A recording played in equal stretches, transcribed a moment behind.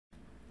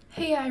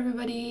Hey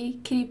everybody,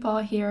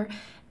 kittypaw here,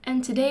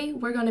 and today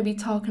we're going to be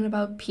talking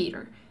about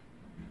Peter.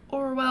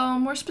 Or well,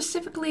 more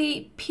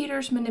specifically,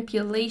 Peter's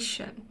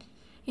manipulation.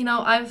 You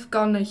know, I've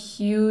gotten a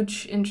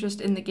huge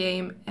interest in the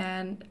game,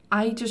 and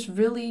I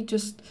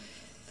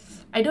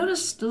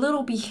noticed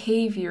little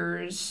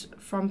behaviors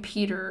from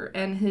Peter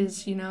and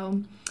his,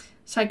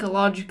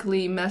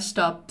 psychologically messed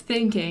up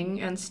thinking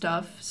and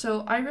stuff.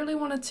 So I really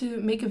wanted to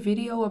make a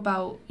video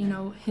about,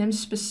 him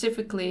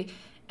specifically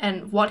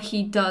and what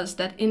he does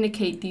that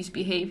indicate these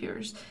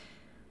behaviors.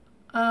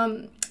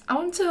 I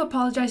want to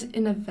apologize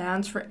in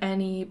advance for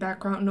any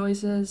background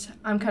noises.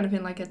 I'm kind of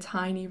in like a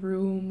tiny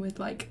room with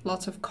like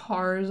lots of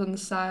cars on the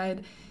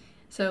side.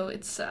 So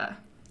it's,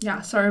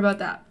 sorry about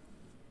that.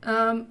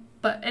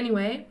 But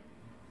anyway,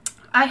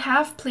 I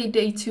have played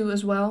day 2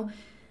 as well,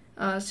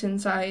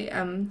 since I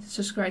am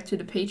subscribed to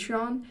the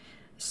Patreon.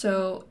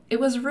 So it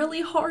was really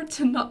hard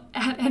to not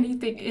add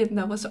anything in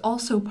that was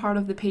also part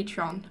of the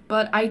Patreon,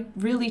 but I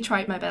really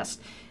tried my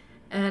best.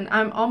 And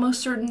I'm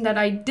almost certain that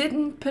I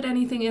didn't put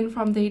anything in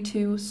from day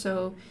 2,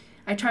 so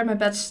I tried my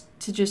best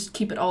to just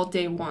keep it all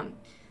day 1.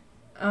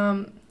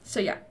 So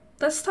yeah,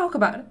 let's talk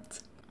about it.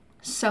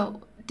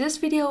 So this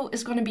video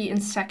is going to be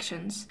in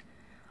sections.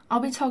 I'll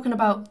be talking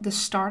about the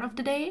start of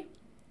the day.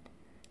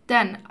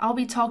 Then I'll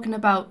be talking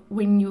about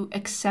when you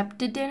accept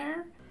the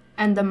dinner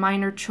and the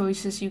minor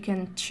choices you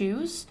can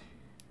choose.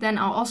 Then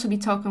I'll also be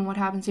talking what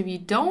happens if you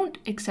don't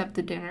accept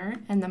the dinner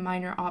and the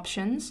minor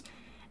options.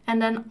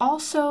 And then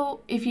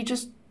also if you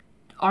just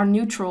are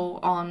neutral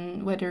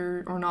on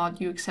whether or not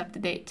you accept the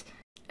date.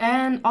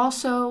 And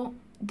also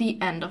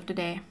the end of the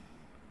day.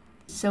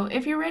 So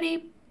if you're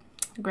ready,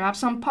 grab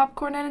some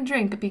popcorn and a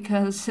drink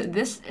because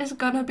this is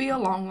gonna be a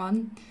long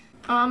one.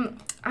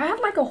 I had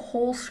like a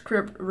whole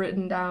script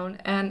written down,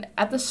 and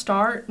at the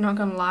start, not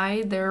gonna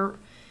lie, there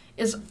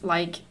is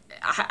like,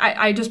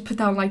 I just put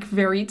down like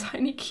very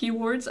tiny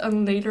keywords,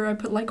 and later I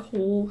put like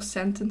whole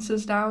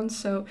sentences down,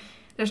 so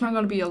there's not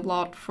gonna be a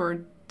lot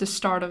for the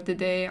start of the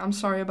day. I'm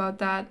sorry about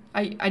that.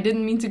 I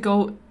didn't mean to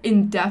go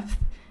in depth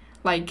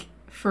like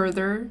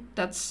further.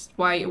 That's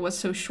why it was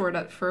so short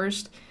at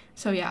first.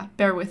 So yeah,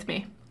 bear with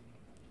me.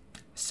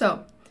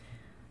 So,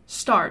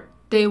 start,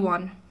 day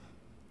 1.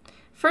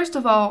 First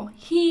of all,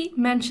 he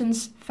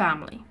mentions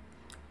family,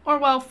 or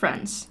well,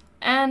 friends,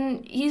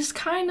 and he's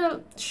kind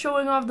of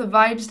showing off the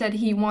vibes that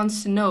he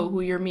wants to know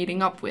who you're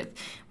meeting up with,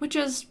 which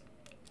is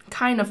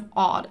kind of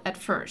odd at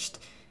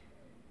first.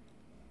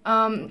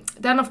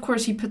 Then of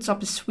course he puts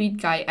up a sweet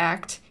guy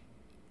act,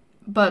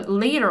 but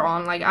later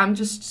on, like I'm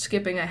just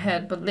skipping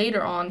ahead, but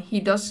later on he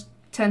does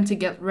tend to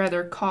get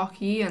rather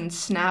cocky and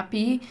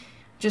snappy,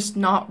 just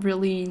not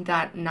really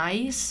that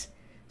nice.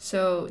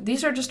 So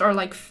these are just our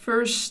like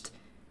first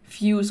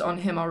views on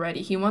him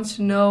already. He wants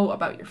to know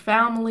about your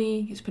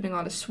family. He's putting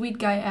on a sweet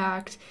guy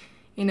act,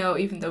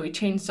 even though he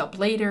changes up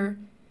later.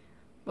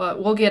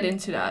 But we'll get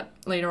into that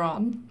later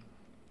on.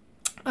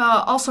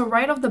 Also,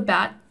 right off the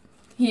bat,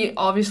 he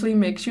obviously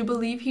makes you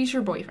believe he's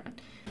your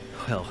boyfriend.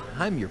 Well,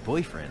 I'm your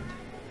boyfriend.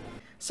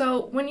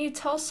 So when you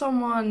tell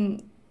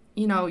someone,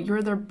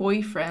 you're their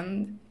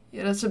boyfriend,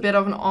 that's a bit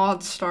of an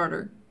odd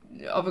starter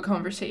of a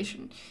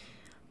conversation.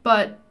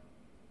 But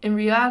in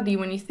reality,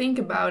 when you think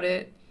about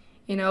it,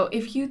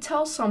 if you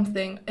tell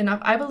something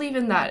enough, I believe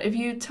in that. If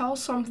you tell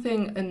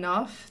something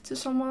enough to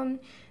someone,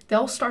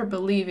 they'll start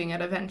believing it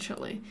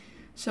eventually.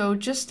 So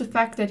just the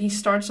fact that he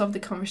starts off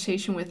the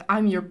conversation with,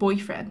 I'm your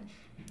boyfriend,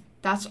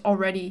 that's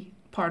already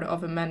part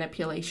of a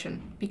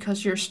manipulation.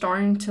 Because you're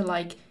starting to,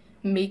 like,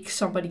 make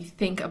somebody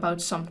think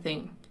about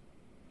something,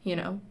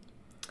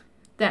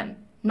 Then,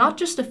 not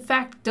just the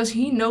fact does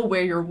he know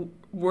where you're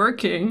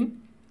working,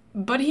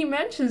 but he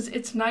mentions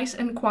it's nice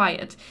and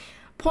quiet,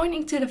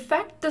 pointing to the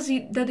fact that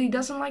he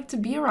doesn't like to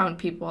be around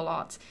people a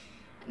lot.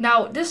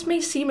 Now, this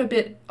may seem a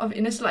bit of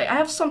innocent. Like, I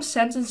have some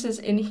sentences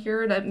in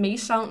here that may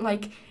sound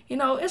like,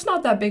 it's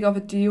not that big of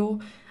a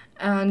deal.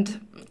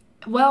 And,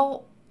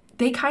 well,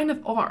 they kind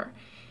of are.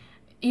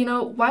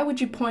 Why would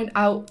you point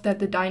out that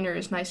the diner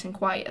is nice and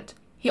quiet?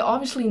 He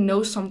obviously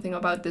knows something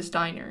about this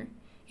diner.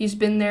 He's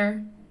been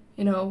there.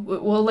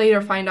 We'll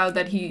later find out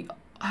that he,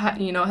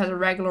 has a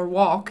regular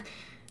walk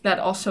that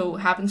also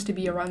happens to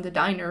be around the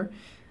diner.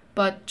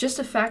 But just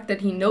the fact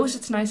that he knows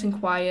it's nice and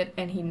quiet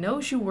and he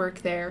knows you work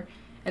there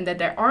and that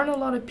there aren't a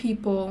lot of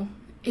people,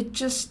 it's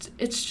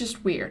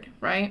just weird,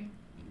 right?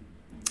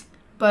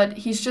 But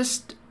he's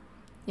just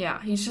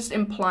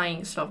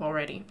implying stuff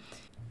already.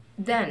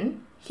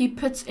 Then he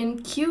puts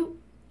in cute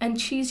and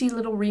cheesy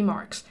little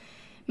remarks,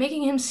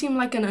 making him seem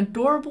like an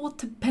adorable,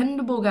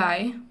 dependable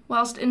guy,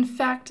 whilst in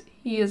fact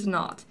he is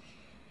not.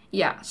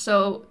 Yeah,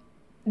 so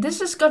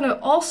this is gonna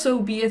also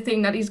be a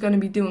thing that he's gonna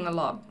be doing a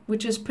lot,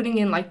 which is putting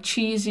in like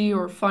cheesy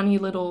or funny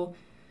little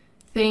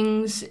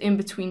things in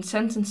between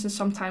sentences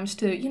sometimes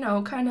to,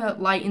 kind of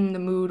lighten the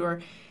mood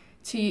or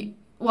to,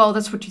 well,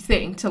 that's what you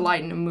think, to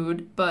lighten the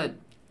mood, but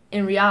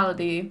in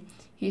reality,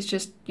 he's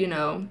just,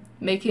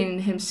 making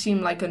him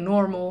seem like a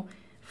normal,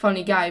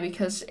 funny guy,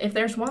 because if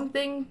there's one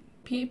thing,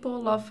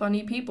 people love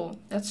funny people.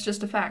 That's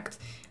just a fact.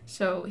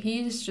 So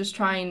he's just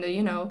trying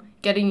to,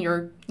 get in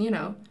your,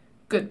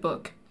 good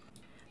book.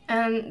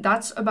 And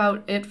that's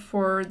about it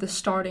for the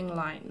starting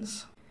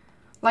lines.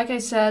 Like I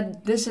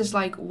said, this is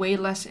like way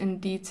less in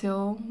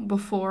detail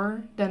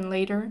before than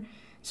later.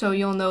 So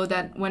you'll know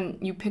that when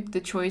you pick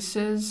the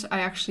choices,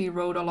 I actually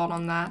wrote a lot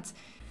on that.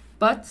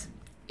 But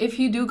if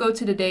you do go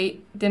to the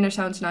date, dinner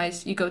sounds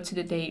nice, you go to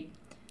the date.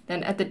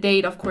 Then at the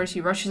date, of course, he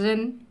rushes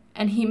in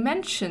and he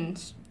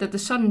mentions that the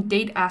sudden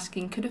date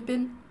asking could have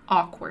been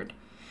awkward.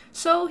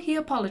 So he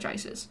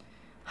apologizes.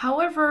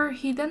 However,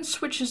 he then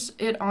switches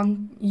it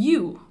on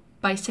you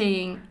by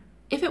saying,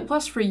 if it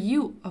was for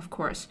you, of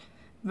course,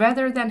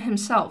 rather than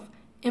himself,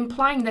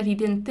 implying that he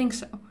didn't think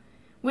so,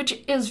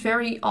 which is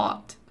very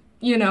odd,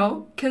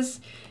 because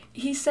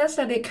he says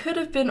that it could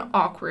have been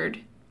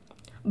awkward,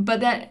 but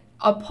then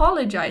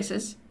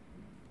apologizes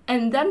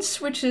and then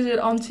switches it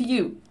on to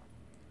you.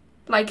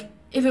 Like,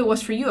 if it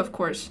was for you, of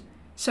course.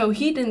 So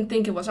he didn't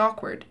think it was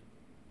awkward,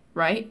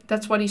 right?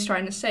 That's what he's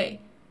trying to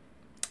say.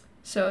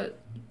 So,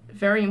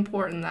 very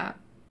important that.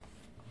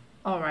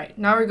 Alright,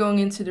 now we're going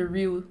into the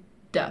real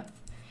depth.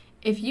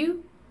 If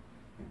you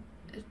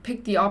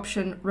pick the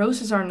option,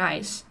 roses are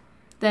nice,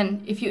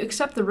 then if you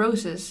accept the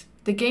roses,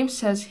 the game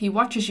says he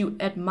watches you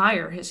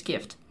admire his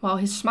gift while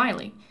he's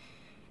smiling.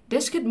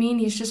 This could mean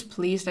he's just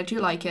pleased that you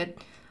like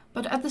it,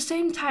 but at the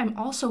same time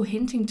also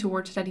hinting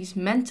towards that he's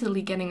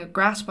mentally getting a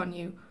grasp on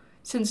you,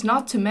 since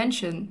not to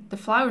mention, the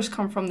flowers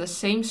come from the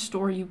same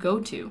store you go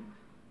to.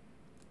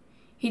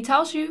 He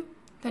tells you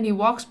that he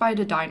walks by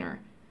the diner,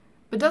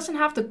 but doesn't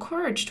have the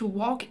courage to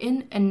walk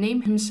in and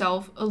name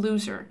himself a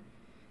loser.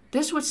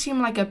 This would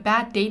seem like a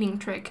bad dating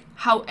trick.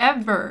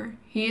 However,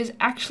 he is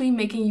actually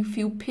making you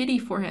feel pity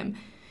for him,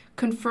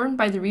 confirmed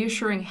by the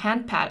reassuring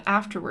hand pat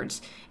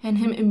afterwards, and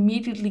him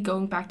immediately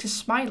going back to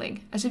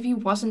smiling, as if he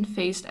wasn't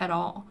fazed at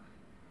all.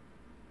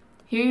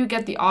 Here you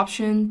get the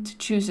option to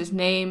choose his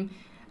name.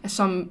 As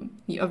some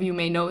of you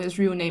may know, his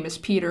real name is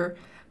Peter,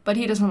 but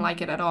he doesn't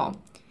like it at all.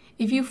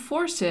 If you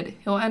force it,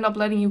 he'll end up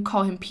letting you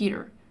call him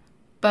Peter.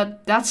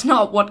 But that's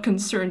not what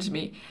concerns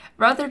me.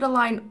 Rather the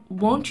line,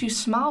 "Won't you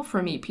smile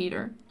for me,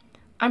 Peter?"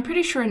 I'm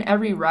pretty sure in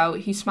every route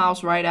he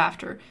smiles right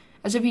after,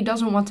 as if he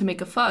doesn't want to make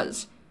a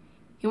fuss.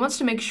 He wants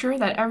to make sure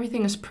that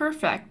everything is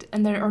perfect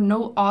and there are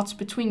no odds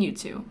between you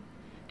two.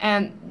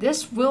 And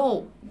this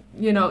will,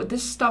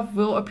 this stuff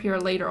will appear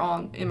later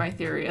on in my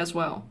theory as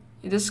well.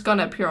 This is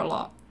gonna appear a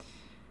lot.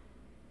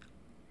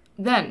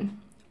 Then,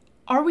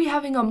 are we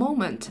having a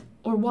moment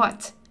or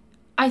what?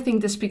 I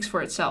think this speaks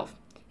for itself.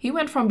 He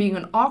went from being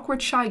an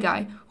awkward, shy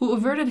guy who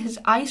averted his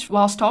eyes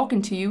whilst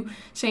talking to you,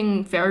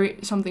 saying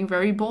something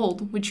very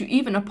bold, which you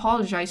even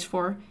apologized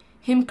for,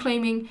 him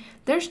claiming,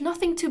 "There's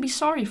nothing to be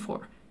sorry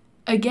for."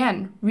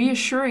 Again,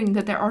 reassuring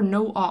that there are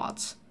no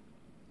odds.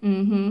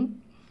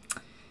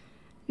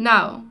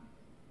 Now,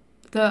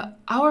 the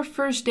 "our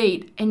first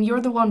date and you're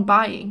the one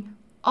buying"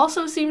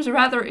 also seems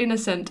rather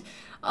innocent,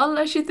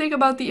 unless you think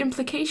about the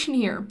implication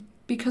here.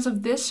 Because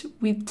of this,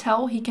 we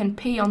tell he can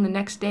pay on the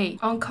next day,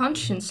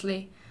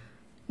 unconsciously.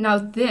 Now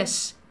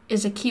this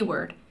is a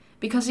keyword,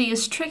 because he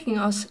is tricking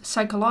us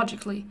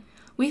psychologically.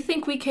 We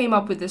think we came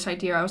up with this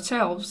idea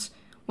ourselves,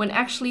 when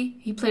actually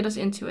he played us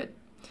into it.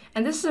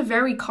 And this is a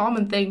very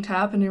common thing to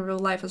happen in real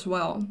life as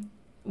well,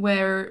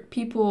 where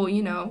people,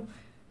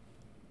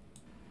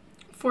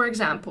 for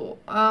example,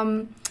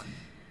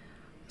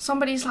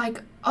 somebody's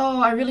like, "Oh,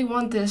 I really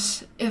want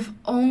this, if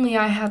only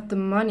I had the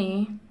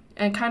money,"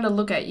 and kind of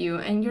look at you,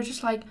 and you're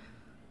just like,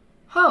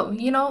 "Oh,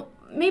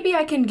 maybe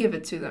I can give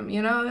it to them,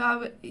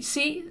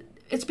 see,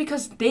 it's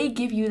because they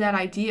give you that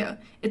idea.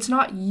 It's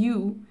not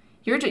you.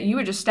 You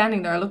were just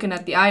standing there looking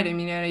at the item,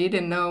 you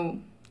didn't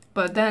know.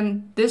 But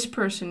then this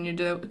person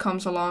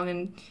comes along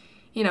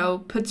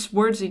and, puts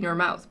words in your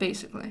mouth,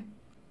 basically.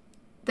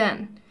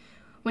 Then,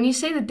 when you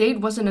say the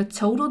date wasn't a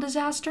total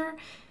disaster,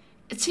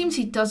 it seems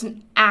he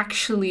doesn't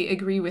actually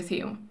agree with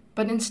you,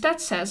 but instead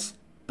says,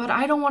 "But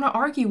I don't want to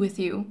argue with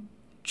you."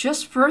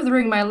 Just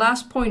furthering my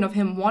last point of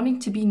him wanting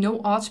to be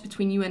no odds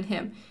between you and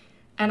him.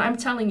 And I'm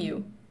telling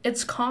you,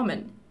 it's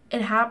common.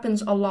 It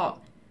happens a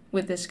lot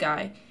with this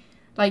guy.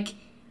 Like,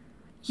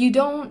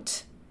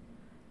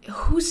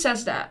 who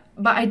says that?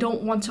 "But I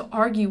don't want to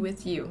argue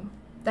with you."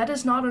 That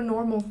is not a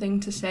normal thing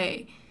to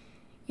say.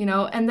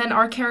 And then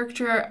our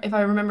character, if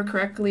I remember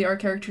correctly, our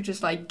character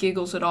just like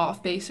giggles it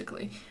off,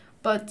 basically.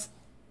 But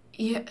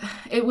yeah,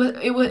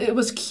 it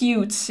was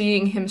cute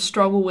seeing him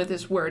struggle with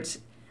his words.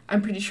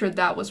 I'm pretty sure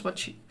that was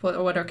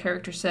what our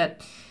character said.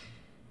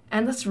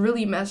 And that's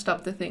really messed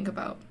up to think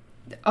about.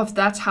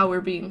 That's how we're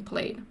being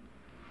played.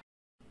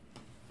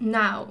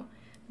 Now,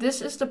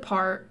 this is the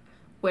part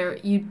where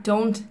you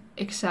don't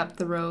accept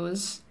the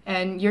rose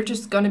and you're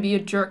just gonna be a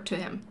jerk to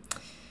him.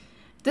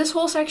 This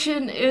whole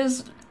section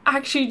is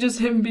actually just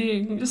him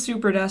being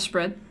super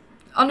desperate.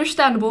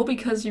 Understandable,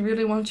 because he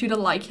really wants you to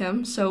like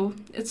him, so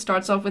it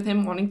starts off with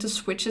him wanting to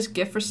switch his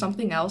gift for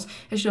something else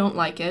if you don't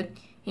like it,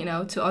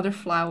 to other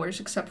flowers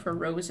except for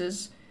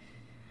roses.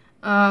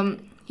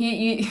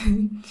 He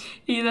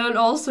then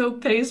also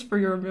pays for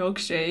your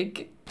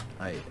milkshake.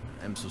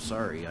 I'm so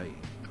sorry.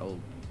 I'll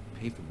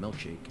pay for the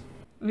milkshake.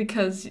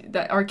 Because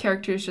our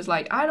character is just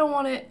like, I don't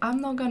want it,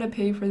 I'm not gonna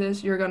pay for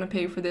this, you're gonna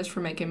pay for this for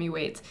making me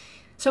wait.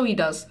 So he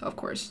does, of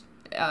course,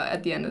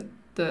 at the end of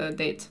the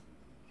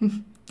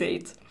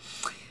date.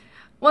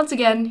 Once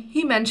again,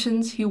 he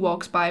mentions he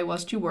walks by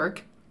whilst you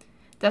work.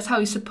 That's how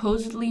he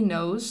supposedly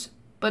knows,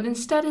 but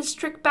instead his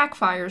trick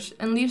backfires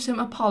and leaves him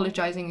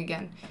apologizing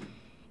again.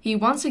 He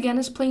once again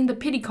is playing the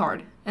pity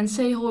card and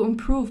say he'll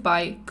improve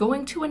by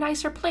going to a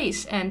nicer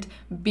place and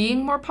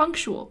being more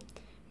punctual,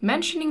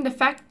 mentioning the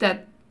fact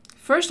that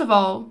first of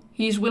all,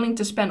 he's willing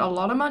to spend a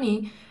lot of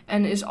money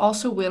and is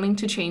also willing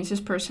to change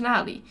his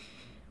personality.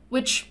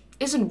 Which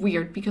isn't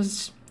weird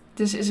because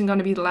this isn't going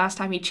to be the last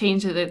time he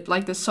changes it,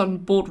 like the sudden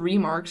bold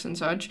remarks and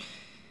such.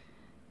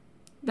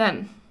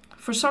 Then,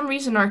 for some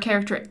reason our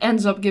character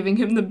ends up giving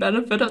him the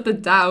benefit of the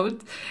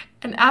doubt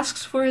and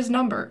asks for his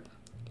number.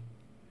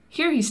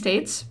 Here he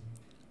states,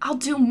 "I'll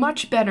do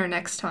much better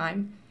next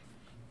time."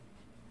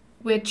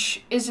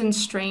 Which isn't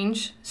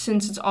strange,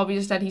 since it's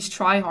obvious that he's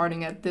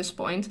tryharding at this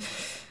point.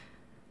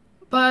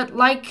 But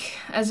like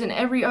as in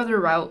every other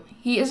route,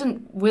 he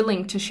isn't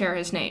willing to share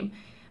his name.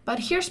 But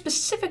here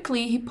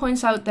specifically, he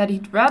points out that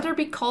he'd rather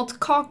be called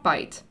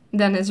Cockbite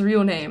than his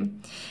real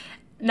name.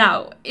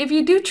 Now, if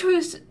you do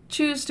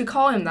choose to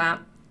call him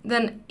that,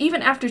 then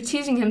even after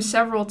teasing him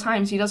several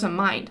times, he doesn't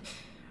mind.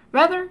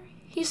 Rather,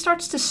 he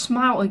starts to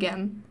smile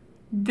again.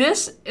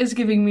 This is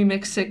giving me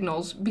mixed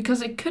signals,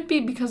 because it could be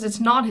because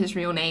it's not his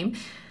real name,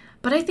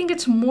 but I think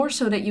it's more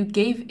so that you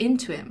gave in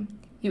to him.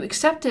 You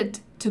accepted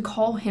to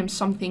call him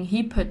something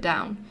he put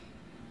down.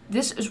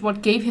 This is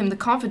what gave him the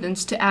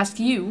confidence to ask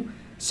you,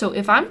 so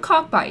if I'm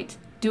Cockbite,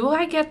 do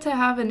I get to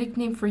have a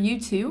nickname for you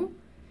too?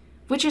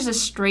 Which is a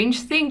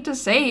strange thing to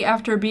say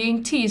after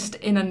being teased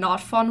in a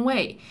not fun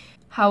way.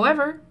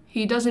 However,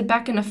 he does it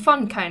back in a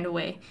fun kind of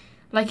way,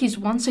 like he's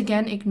once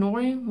again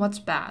ignoring what's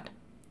bad.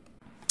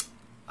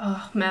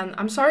 Oh man,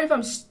 I'm sorry if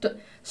I'm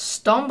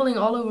stumbling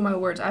all over my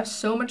words. I have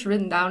so much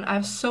written down. I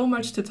have so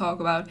much to talk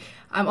about.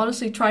 I'm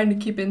honestly trying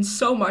to keep in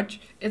so much.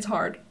 It's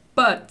hard.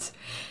 But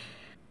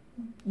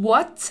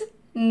what?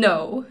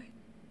 No.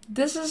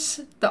 This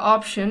is the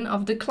option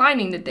of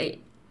declining the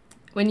date.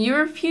 When you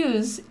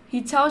refuse,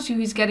 he tells you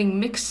he's getting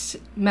mixed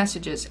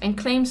messages and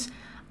claims,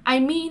 "I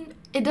mean,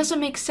 it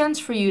doesn't make sense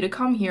for you to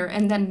come here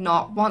and then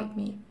not want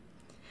me."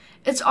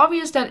 It's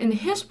obvious that in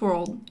his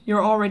world,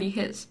 you're already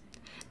his.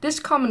 This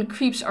comment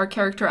creeps our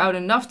character out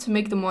enough to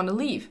make them want to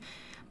leave,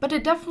 but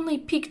it definitely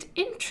piqued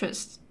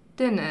interest,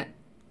 didn't it?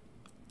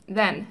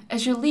 Then,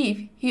 as you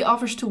leave, he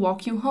offers to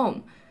walk you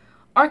home.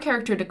 Our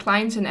character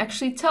declines and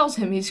actually tells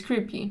him he's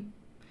creepy,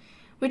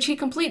 which he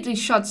completely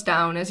shuts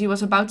down as he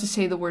was about to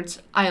say the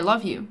words, "I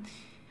love you,"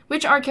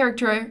 which our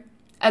character,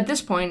 at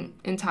this point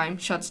in time,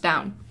 shuts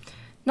down.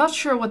 Not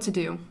sure what to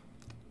do.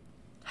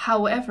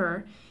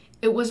 However,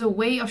 it was a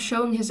way of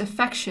showing his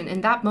affection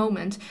in that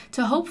moment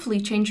to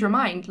hopefully change your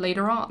mind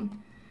later on.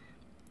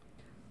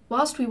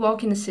 Whilst we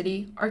walk in the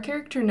city, our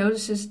character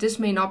notices this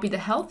may not be the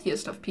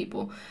healthiest of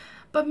people,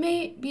 but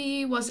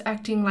maybe was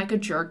acting like a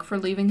jerk for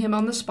leaving him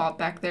on the spot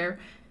back there,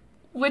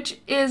 which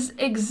is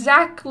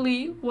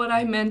exactly what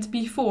I meant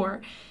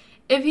before.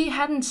 If he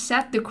hadn't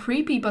said the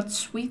creepy but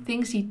sweet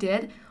things he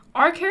did,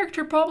 our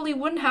character probably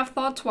wouldn't have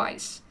thought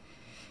twice.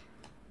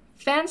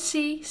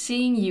 Fancy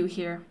seeing you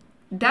here.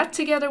 That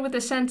together with the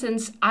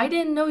sentence, "I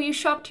didn't know you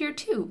shopped here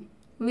too,"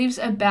 leaves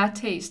a bad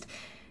taste,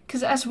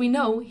 because as we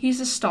know,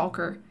 he's a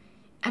stalker.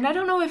 And I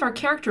don't know if our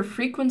character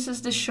frequents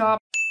this shop,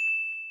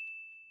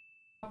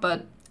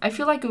 but I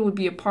feel like it would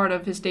be a part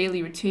of his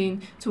daily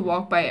routine to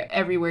walk by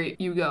everywhere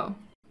you go.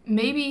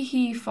 Maybe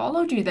he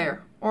followed you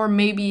there, or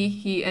maybe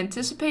he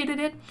anticipated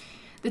it.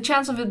 The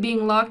chance of it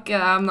being luck,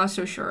 I'm not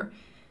so sure.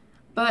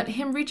 But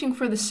him reaching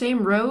for the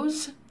same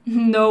rose?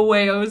 No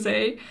way,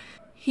 Jose.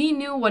 He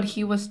knew what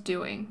he was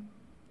doing.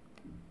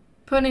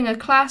 Putting a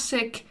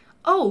classic,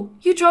 "Oh,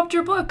 you dropped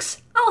your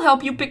books, I'll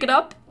help you pick it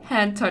up,"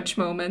 hand touch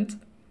moment.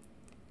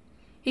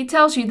 He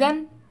tells you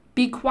then,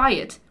 "Be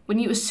quiet," when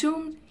you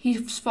assume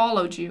he's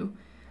followed you.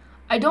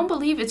 I don't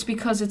believe it's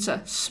because it's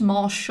a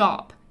small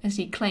shop, as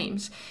he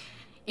claims.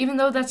 Even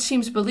though that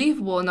seems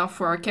believable enough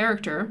for our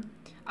character,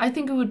 I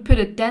think it would put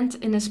a dent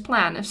in his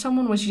plan if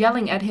someone was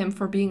yelling at him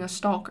for being a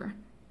stalker.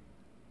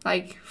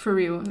 Like, for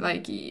real,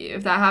 like,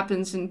 if that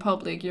happens in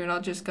public, you're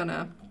not just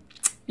gonna,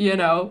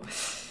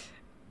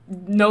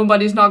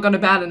 nobody's not gonna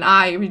bat an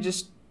eye if you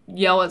just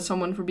yell at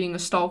someone for being a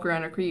stalker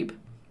and a creep.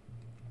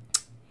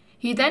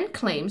 He then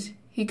claims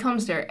he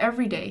comes there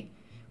every day.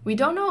 We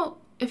don't know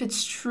if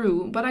it's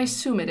true, but I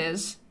assume it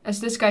is,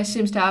 as this guy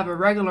seems to have a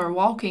regular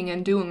walking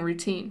and doing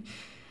routine.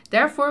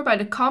 Therefore, by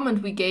the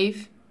comment we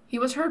gave, he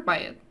was hurt by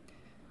it.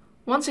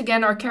 Once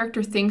again, our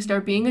character thinks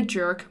they're being a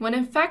jerk, when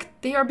in fact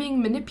they are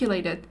being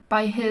manipulated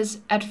by his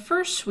at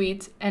first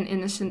sweet and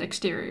innocent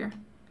exterior.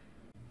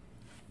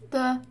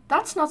 The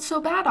 "that's not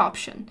so bad"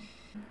 option.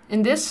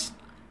 In this,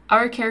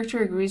 our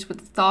character agrees with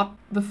the thought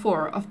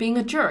before of being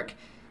a jerk,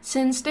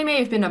 since they may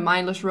have been a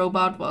mindless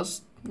robot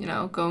whilst,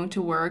 going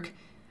to work.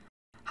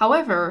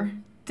 However,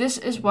 this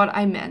is what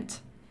I meant.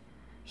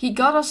 He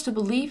got us to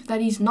believe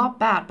that he's not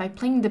bad by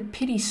playing the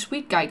pity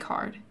sweet guy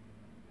card.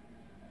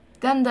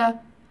 Then the,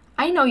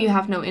 I know you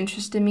have no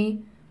interest in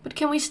me, but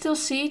can we still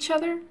see each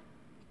other?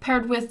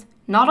 Paired with,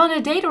 not on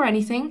a date or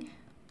anything,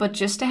 but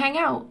just to hang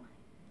out,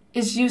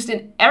 is used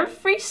in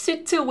every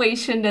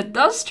situation that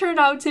does turn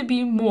out to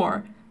be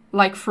more,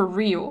 like for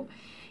real.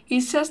 He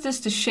says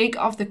this to shake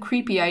off the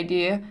creepy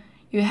idea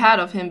you had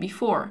of him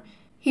before.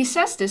 Of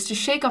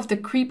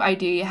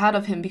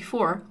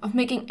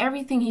making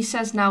everything he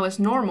says now as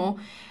normal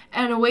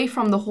and away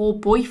from the whole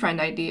boyfriend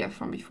idea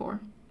from before.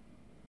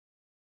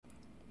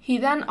 He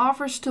then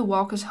offers to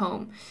walk us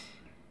home,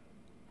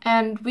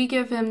 and we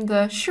give him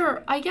the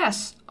sure, I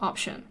guess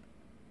option,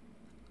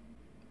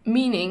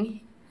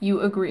 meaning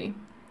you agree.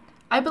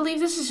 I believe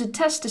this is a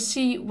test to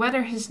see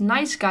whether his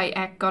nice guy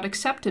act got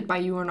accepted by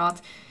you or not.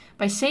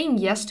 By saying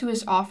yes to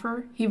his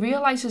offer, he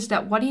realizes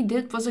that what he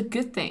did was a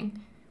good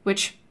thing,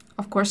 which,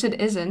 of course it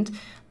isn't,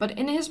 but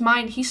in his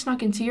mind he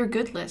snuck into your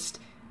good list.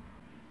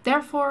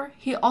 Therefore,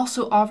 he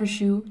also offers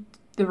you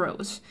the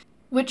rose,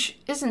 which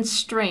isn't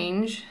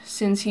strange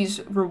since he's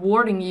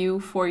rewarding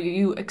you for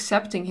you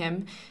accepting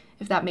him,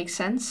 if that makes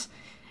sense.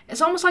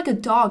 It's almost like a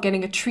dog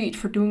getting a treat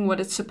for doing what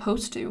it's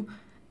supposed to.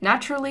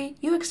 Naturally,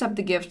 you accept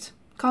the gift,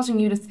 causing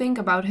you to think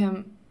about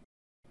him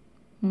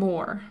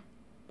more.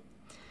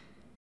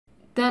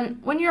 Then,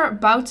 when you're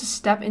about to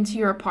step into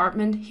your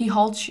apartment, he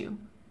halts you,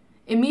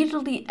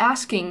 immediately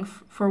asking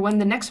for when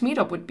the next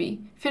meetup would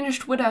be,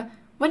 finished with a,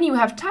 when you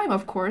have time,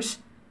 of course,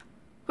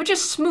 which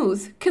is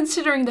smooth,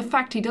 considering the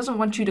fact he doesn't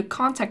want you to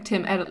contact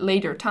him at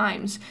later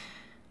times,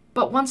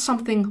 but wants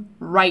something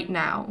right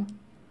now.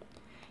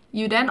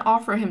 You then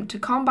offer him to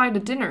come by to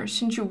dinner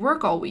since you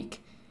work all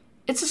week.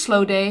 It's a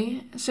slow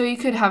day, so you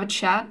could have a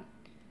chat.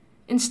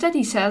 Instead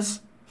he says,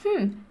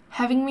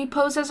 having me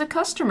pose as a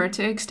customer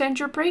to extend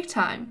your break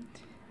time.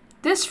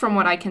 This, from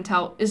what I can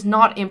tell, is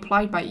not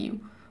implied by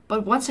you,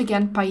 but once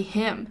again by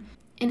him.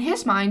 In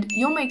his mind,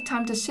 you'll make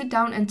time to sit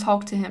down and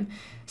talk to him,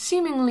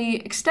 seemingly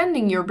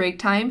extending your break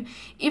time,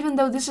 even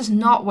though this is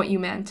not what you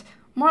meant,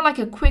 more like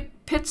a quick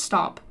pit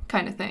stop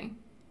kind of thing.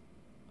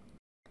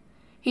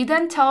 He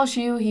then tells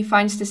you he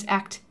finds this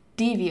act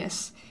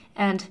devious,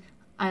 and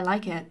I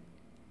like it,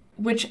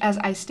 which, as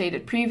I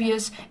stated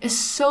previous, is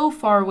so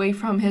far away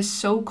from his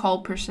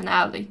so-called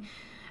personality.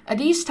 At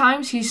these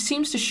times, he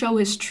seems to show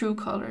his true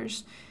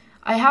colors.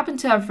 I happen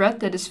to have read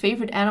that his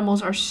favorite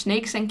animals are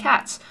snakes and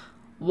cats.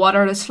 What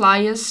are the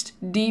slyest,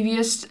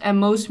 devious, and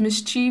most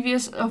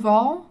mischievous of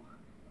all?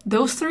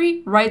 Those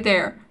three right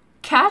there.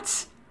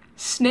 Cats,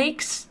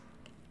 snakes,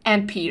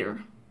 and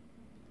Peter.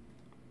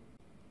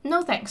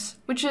 No thanks,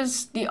 which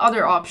is the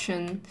other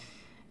option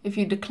if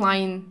you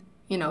decline,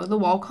 the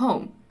walk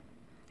home.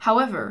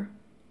 However,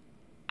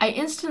 I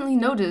instantly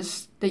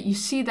notice that you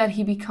see that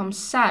he becomes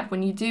sad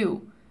when you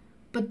do,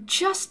 but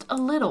just a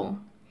little.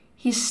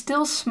 He's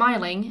still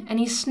smiling, and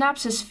he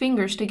snaps his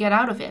fingers to get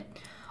out of it,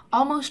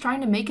 almost trying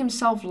to make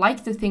himself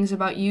like the things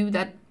about you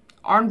that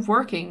aren't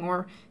working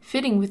or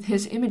fitting with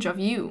his image of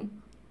you.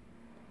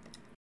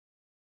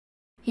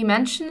 He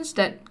mentions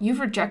that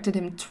you've rejected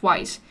him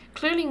twice,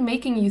 clearly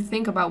making you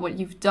think about what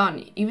you've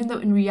done, even though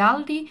in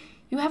reality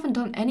you haven't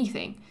done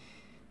anything.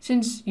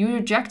 Since you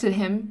rejected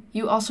him,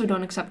 you also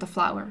don't accept the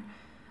flower.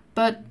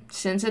 But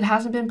since it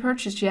hasn't been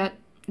purchased yet,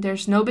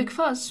 there's no big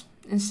fuss.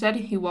 Instead,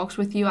 he walks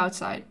with you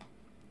outside.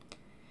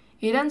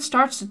 He then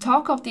starts to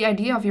talk up the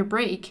idea of your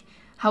break.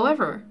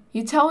 However,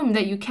 you tell him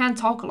that you can't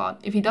talk a lot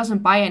if he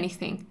doesn't buy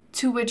anything,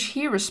 to which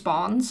he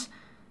responds,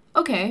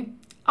 okay,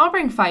 I'll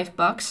bring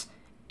 $5.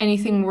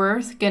 Anything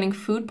worth getting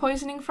food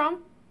poisoning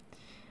from?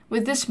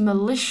 With this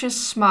malicious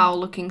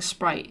smile-looking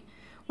sprite.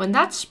 When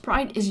that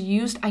sprite is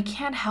used, I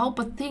can't help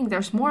but think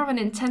there's more of an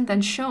intent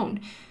than shown,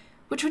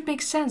 which would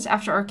make sense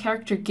after our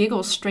character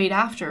giggles straight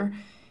after.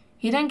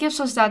 He then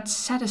gives us that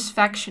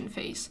satisfaction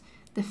face,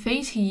 the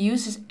face he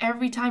uses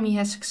every time he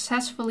has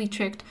successfully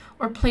tricked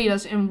or played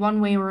us in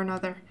one way or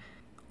another.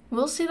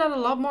 We'll see that a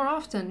lot more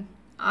often,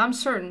 I'm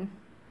certain.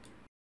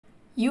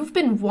 You've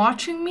been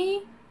watching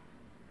me?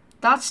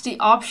 That's the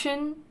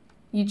option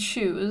you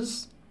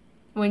choose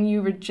when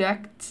you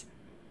reject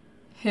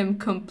him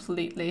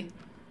completely.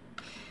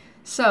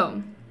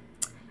 So,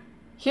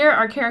 here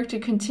our character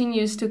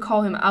continues to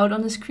call him out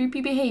on his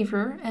creepy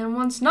behavior and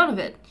wants none of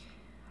it.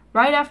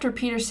 Right after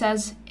Peter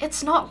says,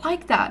 it's not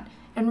like that,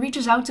 and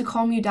reaches out to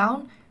calm you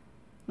down,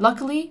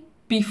 luckily,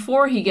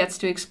 before he gets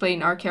to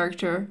explain, our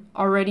character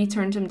already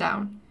turned him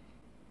down.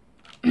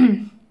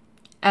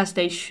 As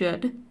they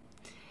should.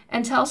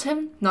 And tells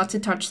him not to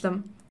touch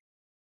them.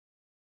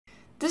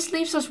 This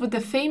leaves us with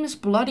the famous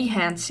bloody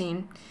hand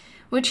scene,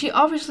 which he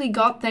obviously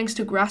got thanks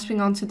to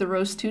grasping onto the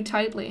rose too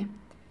tightly.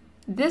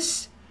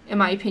 This, in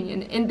my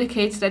opinion,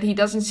 indicates that he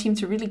doesn't seem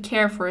to really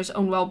care for his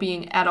own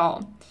well-being at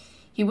all.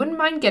 He wouldn't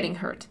mind getting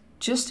hurt,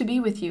 just to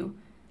be with you.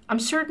 I'm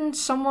certain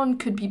someone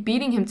could be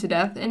beating him to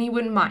death and he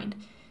wouldn't mind.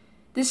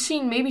 This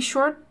scene may be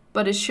short,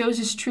 but it shows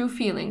his true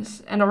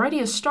feelings, and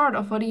already a start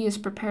of what he is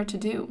prepared to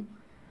do.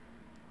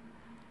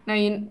 Now,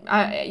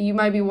 you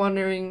might be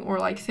wondering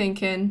or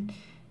thinking,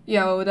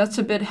 yo, that's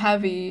a bit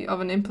heavy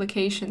of an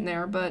implication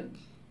there, but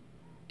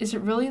is it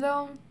really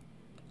though?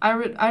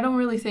 I don't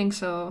really think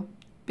so,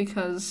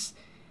 because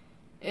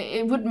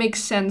it would make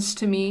sense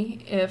to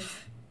me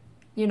if,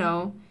 you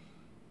know,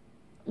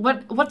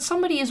 what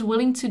somebody is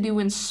willing to do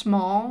in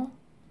small,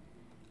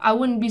 I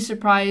wouldn't be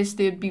surprised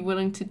they'd be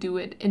willing to do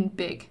it in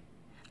big.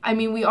 I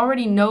mean, we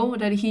already know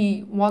that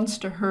he wants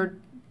to hurt,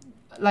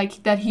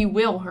 like, that he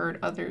will hurt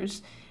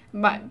others,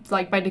 by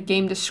the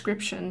game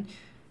description.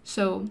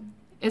 So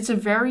it's a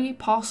very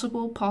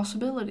possible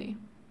possibility.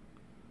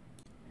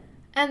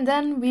 And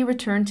then we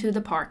return to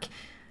the park,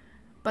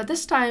 but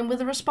this time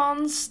with a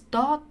response ...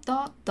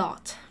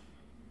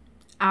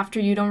 After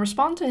you don't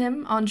respond to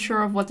him,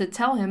 unsure of what to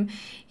tell him,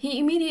 he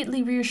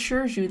immediately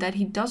reassures you that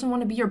he doesn't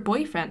want to be your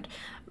boyfriend,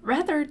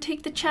 rather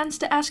take the chance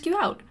to ask you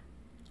out.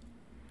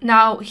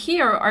 Now,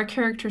 here our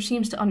character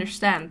seems to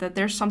understand that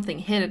there's something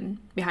hidden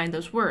behind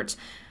those words,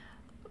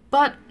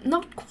 but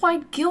not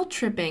quite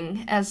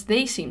guilt-tripping as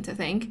they seem to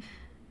think,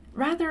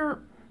 rather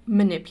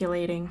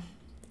manipulating.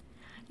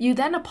 You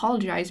then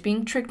apologize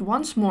being tricked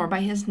once more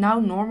by his now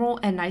normal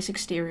and nice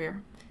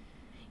exterior.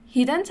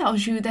 He then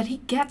tells you that he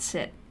gets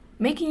it,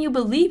 making you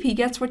believe he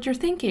gets what you're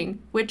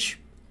thinking, which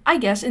I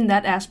guess in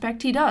that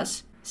aspect he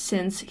does,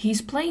 since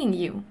he's playing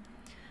you.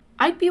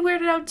 I'd be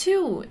weirded out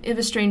too if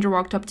a stranger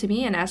walked up to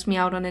me and asked me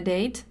out on a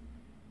date.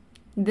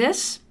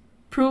 This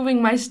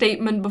proving my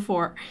statement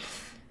before.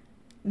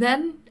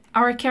 Then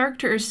our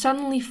character is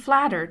suddenly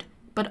flattered,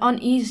 but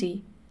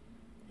uneasy.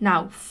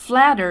 Now,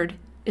 flattered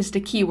is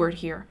the key word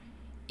here.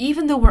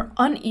 Even though we're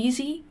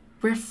uneasy,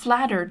 we're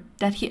flattered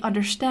that he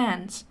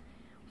understands,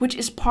 which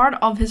is part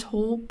of his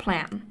whole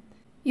plan.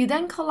 You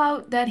then call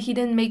out that he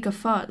didn't make a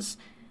fuss,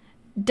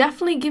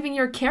 definitely giving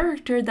your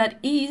character that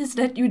ease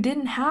that you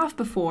didn't have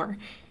before.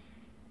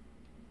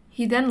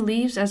 He then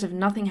leaves as if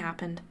nothing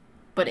happened,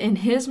 but in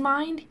his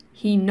mind,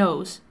 he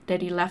knows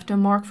that he left a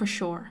mark for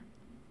sure.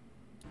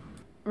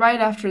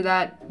 Right after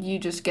that, you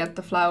just get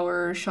the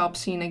flower shop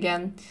scene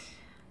again.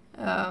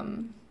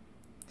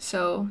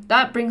 So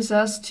that brings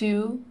us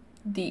to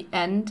the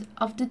end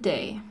of the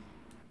day.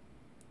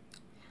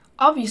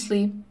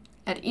 Obviously,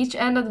 at each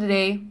end of the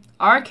day,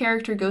 our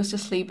character goes to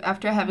sleep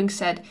after having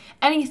said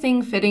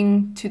anything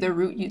fitting to the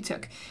route you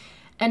took.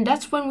 And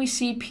that's when we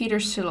see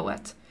Peter's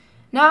silhouette.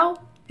 Now,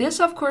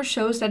 this of course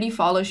shows that he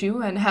follows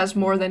you and has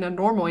more than a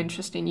normal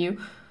interest in you,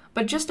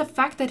 but just the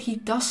fact that he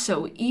does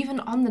so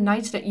even on the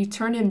nights that you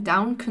turn him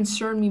down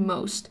concern me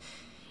most.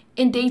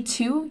 In day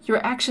 2,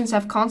 your actions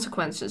have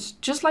consequences,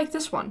 just like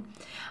this one.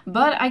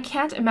 But I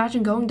can't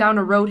imagine going down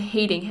a road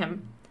hating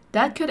him.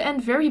 That could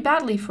end very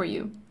badly for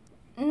you.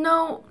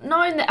 No,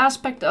 not in the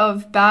aspect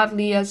of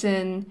badly as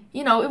in,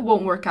 it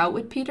won't work out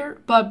with Peter,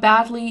 but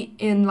badly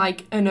in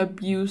like an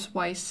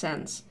abuse-wise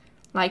sense.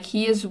 Like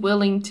he is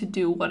willing to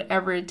do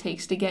whatever it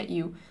takes to get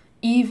you,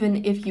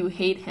 even if you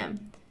hate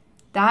him.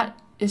 That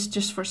is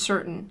just for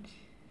certain.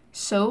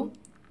 So,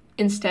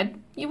 instead,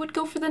 you would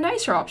go for the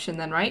nicer option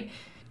then, right?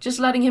 Just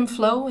letting him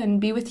flow and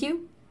be with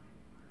you?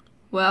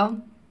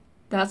 Well,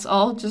 that's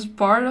all just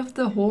part of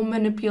the whole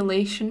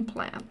manipulation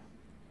plan.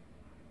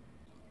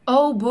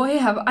 Oh boy,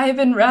 have I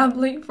been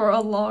rambling for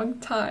a long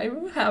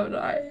time, haven't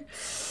I?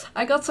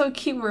 I got some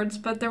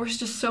keywords, but there was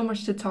just so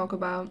much to talk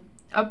about.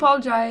 I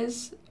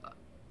apologize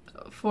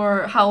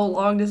for how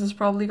long this is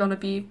probably gonna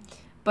be,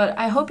 but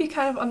I hope you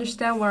kind of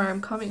understand where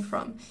I'm coming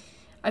from.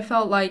 I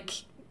felt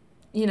like,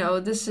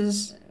 this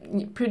is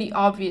pretty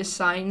obvious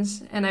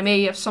signs, and I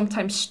may have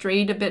sometimes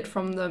strayed a bit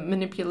from the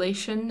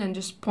manipulation and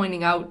just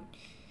pointing out,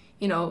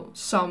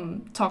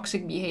 some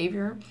toxic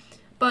behavior,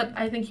 but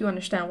I think you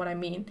understand what I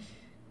mean.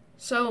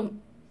 So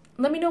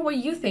let me know what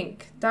you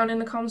think down in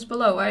the comments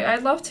below.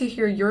 I'd love to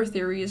hear your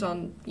theories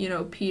on,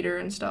 Peter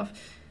and stuff.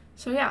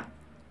 So yeah,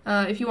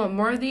 if you want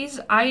more of these,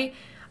 I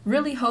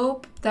really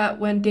hope that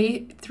when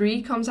day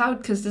 3 comes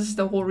out, because this is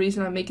the whole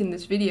reason I'm making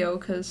this video,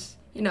 because,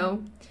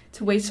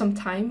 to wait some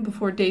time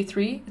before day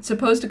 3. It's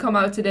supposed to come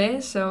out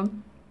today, so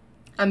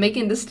I'm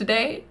making this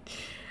today,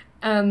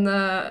 and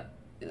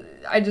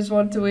I just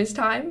want to waste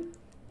time.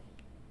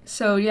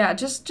 So yeah,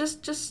 just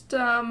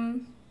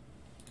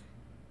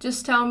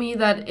tell me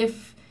that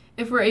if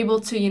we're able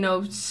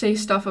to, say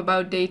stuff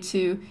about day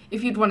 2,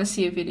 if you'd want to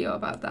see a video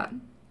about that.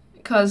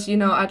 Because,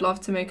 I'd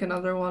love to make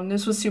another one.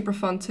 This was super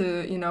fun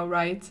to,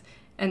 write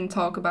and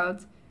talk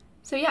about.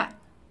 So yeah,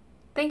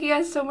 thank you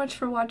guys so much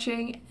for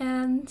watching,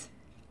 and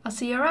I'll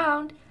see you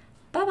around.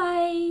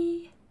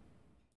 Bye-bye!